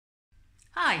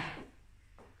Hi,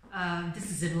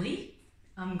 this is Emily.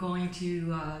 I'm going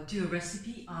to do a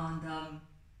recipe on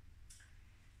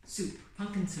soup,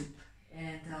 pumpkin soup.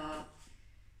 And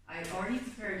I already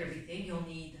prepared everything. You'll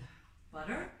need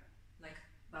butter, like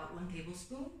about 1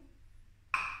 tablespoon.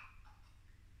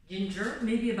 Ginger,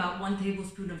 maybe about 1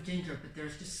 tablespoon of ginger, but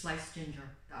there's just sliced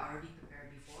ginger that I already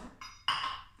prepared before.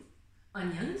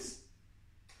 Onions.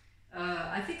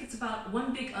 I think it's about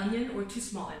 1 big onion or 2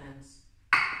 small onions.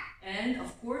 And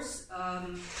of course,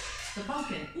 the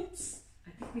pumpkin. Oops,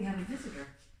 I think we have a visitor.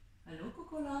 Hello,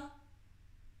 Cocola.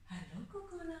 Hello,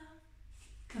 Cocola.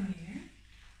 Come here.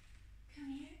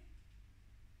 Come here.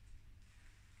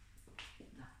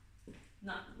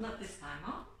 No, not this time,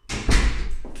 huh?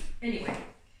 Anyway,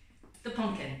 the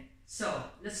pumpkin. So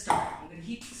let's start. I'm going to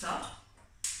heat this up.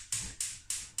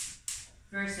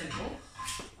 Very simple.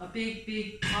 A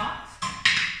big pot.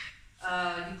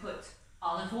 You put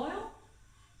olive oil.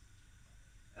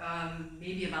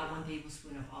 Maybe about 1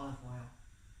 tablespoon of olive oil.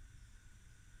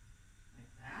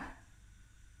 Like that.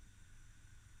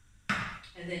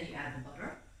 And then you add the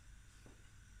butter.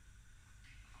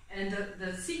 And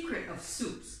the secret of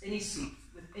soups, any soup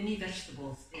with any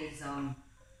vegetables, is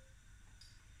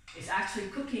actually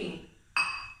cooking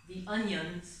the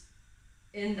onions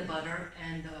in the butter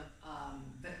and the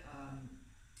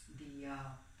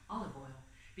olive oil,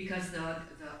 because the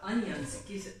onions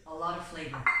gives it a lot of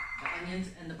flavor. The onions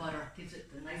and the butter gives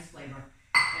it the nice flavor.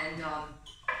 And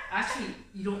actually,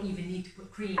 you don't even need to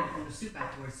put cream in the soup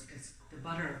afterwards, because the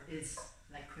butter is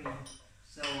like cream.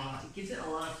 So it gives it a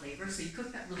lot of flavor. So you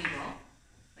cook that really well,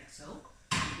 like so.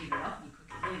 You heat it up, you cook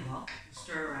it really well, you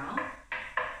stir around.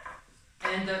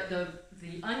 And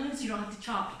the onions you don't have to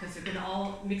chop, because they're gonna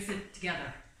all mix it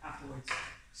together afterwards.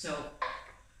 So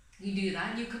you do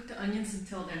that, you cook the onions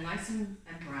until they're nice and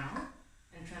brown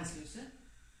and translucent.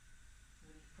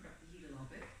 Put up the heat a little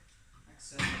bit, like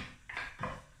so.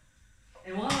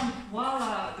 And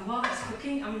while that's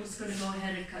cooking, I'm just gonna go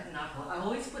ahead and cut an apple. I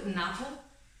always put an apple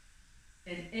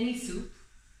in any soup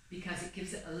because it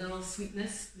gives it a little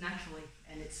sweetness naturally,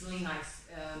 and it's really nice.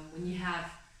 When you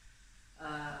have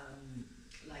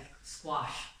like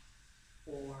squash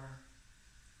or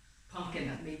pumpkin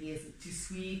that maybe isn't too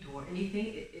sweet or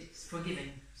anything, it's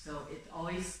forgiving. So it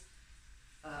always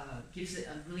gives it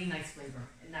a really nice flavor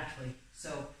naturally.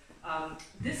 So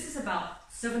this is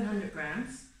about 700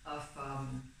 grams of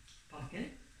pumpkin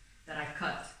that I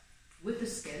cut with the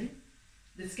skin.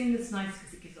 The skin is nice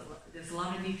because it gives there's a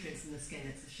lot of nutrients in the skin.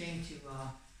 It's a shame to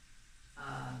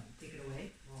take it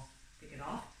away, well, take it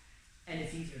off, and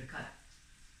it's easier to cut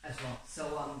as well.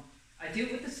 So I do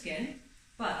it with the skin,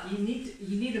 but you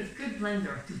need a good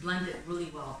blender to blend it really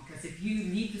well, because if you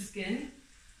leave the skin,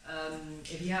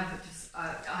 if you have just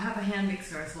I have a hand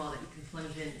mixer as well that you can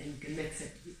plunge in and you can mix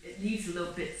it. It leaves a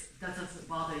little bits. That doesn't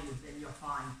bother you, then you're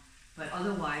fine. But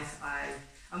otherwise,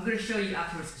 I'm going to show you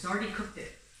afterwards, because I already cooked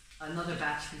it another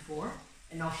batch before,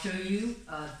 and I'll show you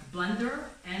the blender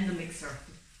and the mixer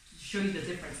to show you the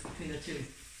difference between the two.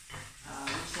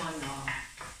 Which one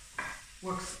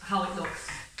works, how it looks,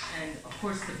 and of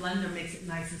course the blender makes it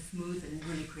nice and smooth and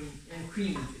really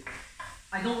creamy.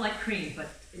 I don't like cream, but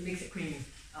it makes it creamy.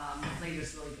 The flavor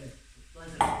is really good. It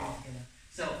blends it all together.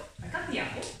 So I cut the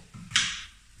apple.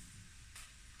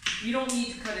 You don't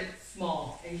need to cut it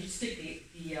small, and you just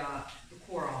take the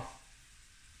core off.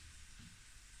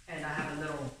 And I have a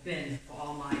little bin for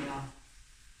all my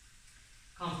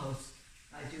compost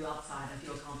I do outside. I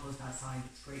do a compost outside.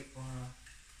 It's great for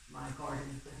my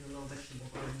garden, a little vegetable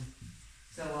garden.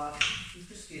 So you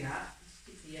just do that. Just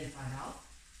take the inside out,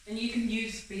 and you can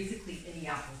use basically any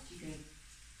apples. You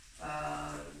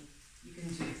can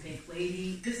do Pink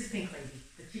Lady. This is Pink Lady,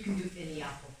 but you can do any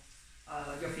apple.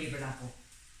 Your favorite apple.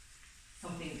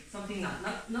 Something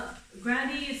not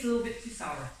Granny is a little bit too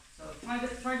sour. So try to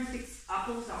pick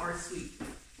apples that are sweet.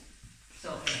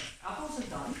 So apples are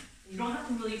done. You don't have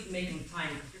to really make them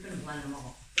tiny, because you're going to blend them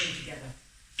all in together.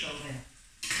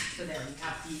 So there you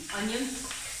have the onions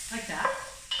like that.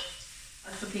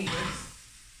 That's looking good.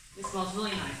 It smells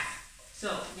really nice.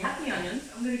 So you have the onions.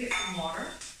 I'm going to get some water,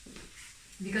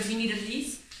 because you need at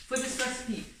least, for this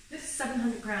recipe, this is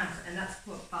 700 grams, and that's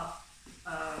for about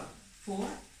 4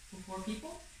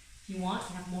 people. If you want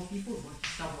to have more people, you want to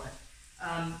double it.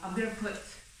 I'm going to put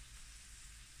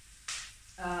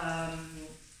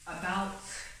about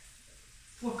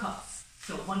 4 cups,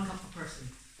 so 1 cup per person.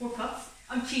 4 cups.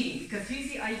 I'm cheating, because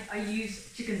usually I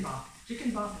use chicken broth.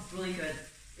 Chicken broth is really good.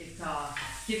 It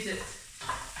gives it,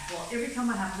 well, every time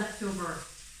I have leftover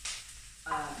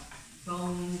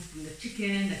bones from the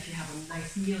chicken, if you have a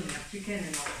nice meal, you have chicken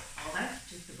and all that,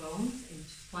 just the bones, and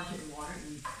just plunge it in water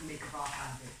and you make a broth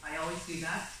out of it. I always do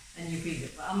that, and you freeze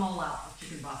it. But I'm all out of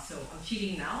chicken broth, so I'm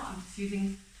cheating now. I'm just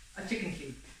using a chicken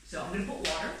cube. So I'm gonna put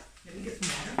water. Let me get some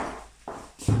water.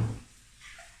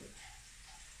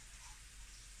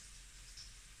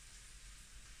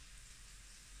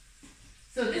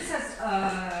 So this has,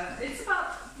 it's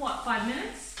about, what, 5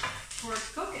 minutes for it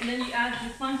to cook, and then you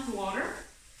plunge the water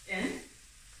in.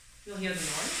 You'll hear the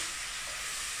noise.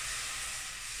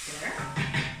 There.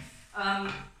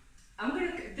 I'm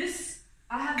gonna, this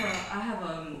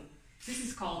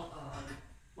is called,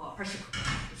 well, pressure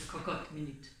cooker. It's a cocotte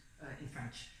minute in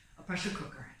French. A pressure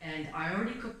cooker. And I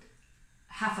already cooked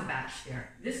half a batch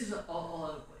there. This is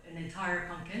an entire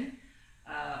pumpkin.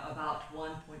 About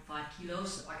 1.5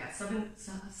 kilos. So I got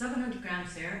 700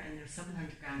 grams there, and there's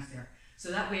 700 grams there.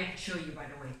 So that way I can show you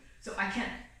right away. So I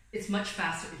can't. It's much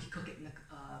faster if you cook it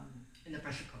in the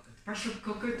pressure cooker. The pressure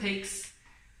cooker takes.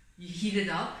 You heat it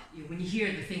up. When you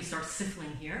hear the thing starts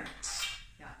sizzling here,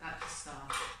 yeah, that's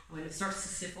when it starts to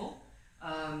sizzle.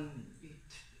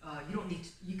 You don't need.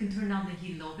 You can turn down the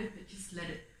heat a little bit, but just let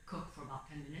it cook for about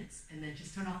 10 minutes, and then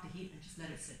just turn off the heat and just let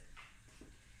it sit.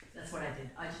 That's what I did.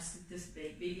 I just did this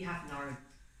maybe half an hour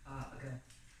ago.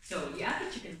 So you add the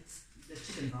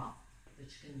chicken broth,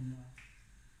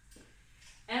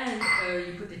 and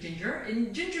you put the ginger.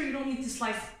 In ginger, you don't need to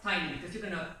slice tiny because you're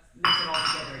gonna mix it all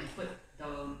together. You put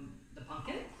the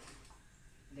pumpkin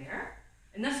there,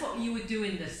 and that's what you would do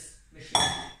in this machine.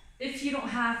 If you don't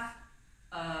have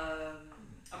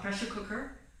a pressure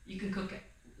cooker, you can cook it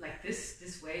like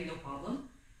this way, no problem.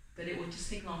 But it will just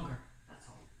take longer. That's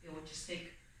all. It will just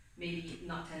take. Maybe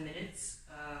not 10 minutes,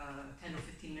 10 or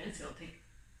 15 minutes. It'll take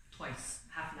twice,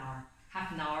 half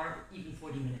an hour, even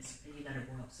 40 minutes, and you let it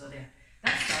boil. So there,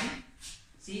 that's done.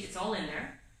 See, it's all in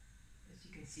there, as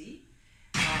you can see.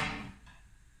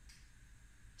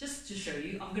 Just to show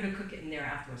you, I'm going to cook it in there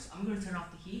afterwards. I'm going to turn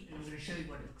off the heat, and I'm going to show you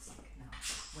what it looks like now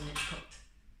when it's cooked.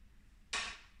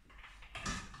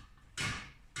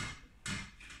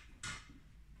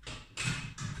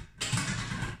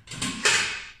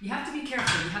 You have to be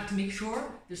careful. You have to make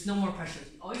sure there's no more pressure.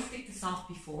 You always take this off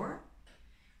before,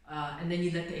 and then you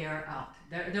let the air out.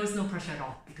 There was no pressure at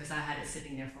all because I had it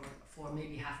sitting there for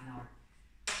maybe half an hour.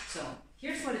 So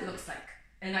here's what it looks like.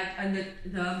 And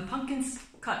the pumpkin's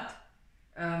cut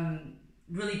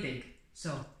really big.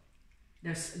 So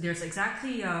there's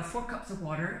exactly 4 cups of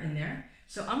water in there.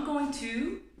 So I'm going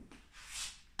to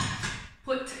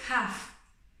put half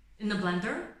in the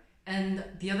blender. And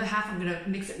the other half, I'm going to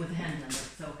mix it with a hand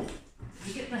blender. So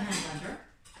you get the hand blender.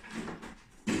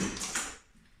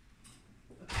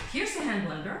 Okay, here's the hand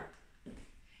blender.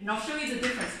 And I'll show you the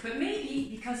difference. But maybe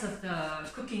because of the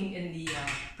cooking in the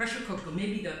pressure cooker,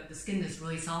 maybe the skin is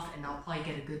really soft and I'll probably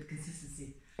get a good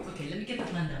consistency. Okay, let me get the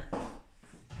blender.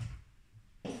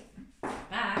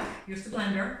 Back, here's the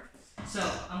blender. So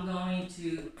I'm going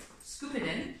to scoop it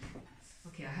in.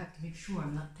 Okay, I have to make sure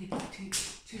I'm not taking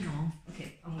too long.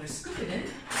 Okay, I'm going to scoop it in.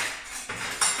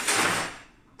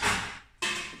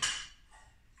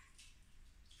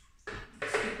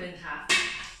 Scoop it in half.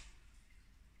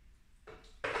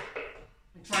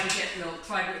 And try to get,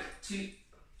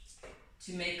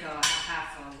 to make a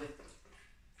half with.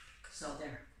 So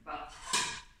there,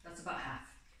 that's about half.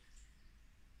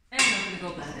 And I'm going to go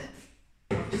blend it.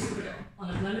 I'll just put it on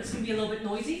a blender. It's going to be a little bit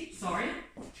noisy, sorry.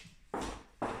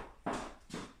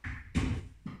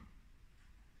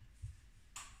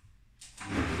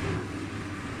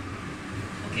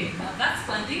 Okay, now that's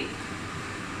blending.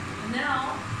 And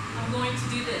now I'm going to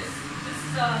do this. This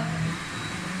is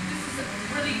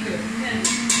really good. And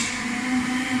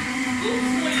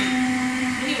oops, noisy.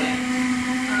 Anyway,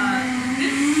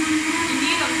 this you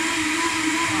need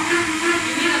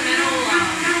a metal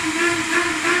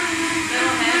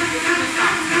head. This is a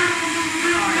saucer.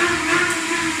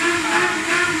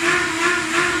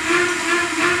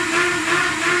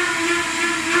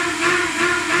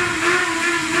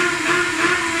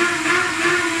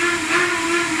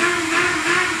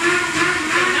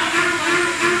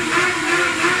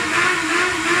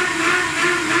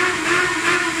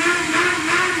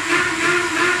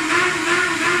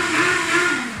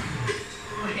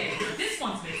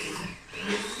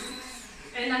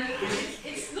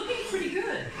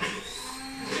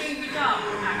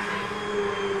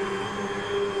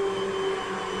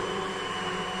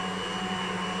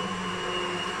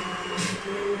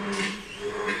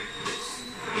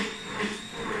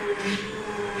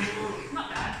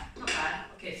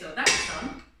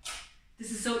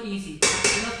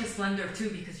 Blender too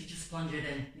because you just plunge it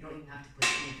in. You don't even have to put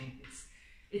anything.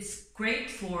 It's great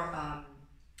for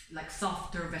like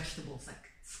softer vegetables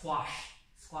like squash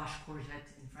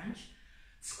courgette in French.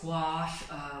 squash,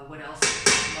 what else?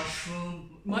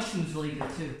 Mushroom's really good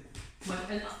too.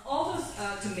 And all those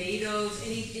tomatoes,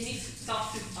 any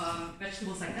soft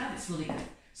vegetables like that, it's really good.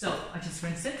 So I just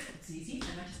rinse it, it's easy,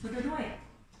 and I just put it away.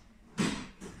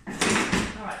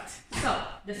 Alright, so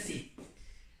let's see.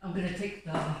 I'm gonna take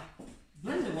the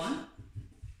blender one.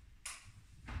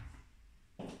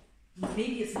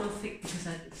 Maybe it's a little thick because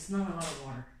it's not a lot of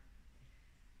water.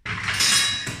 I'll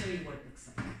show you what it looks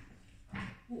like.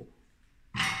 Ooh.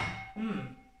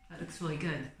 That looks really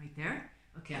good right there.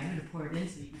 Okay, I'm gonna pour it in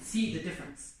so you can see the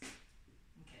difference.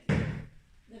 Okay,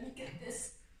 let me get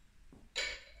this.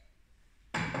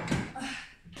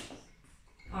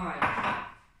 Alright,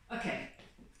 okay,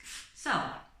 so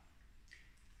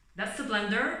that's the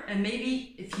blender, and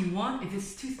maybe if you want, if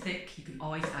it's too thick, you can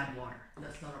always add water.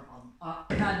 That's not a problem.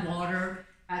 Add water,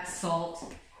 add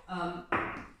salt.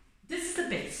 This is the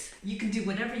base. You can do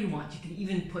whatever you want. You can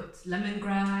even put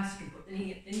lemongrass, you can put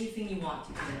anything you want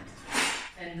to put in.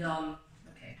 And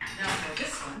okay, now for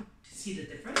this one, to see the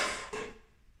difference.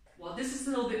 Well, this is a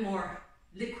little bit more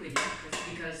liquidy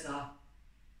because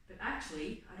but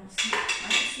actually, I don't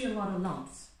see a lot of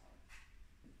lumps.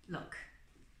 Look.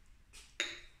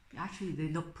 Actually, they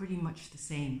look pretty much the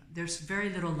same. There's very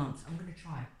little lumps. I'm going to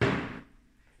try.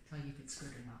 Tell you if it's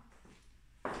good or not.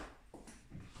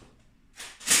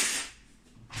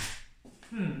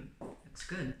 Looks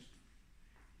good.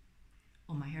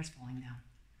 Oh, my hair's falling down.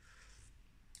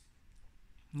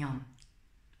 Yum.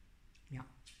 Yeah.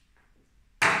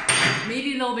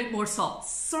 Maybe a little bit more salt.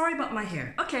 Sorry about my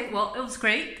hair. Okay, well, it was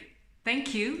great.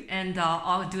 Thank you, and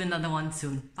I'll do another one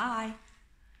soon. Bye.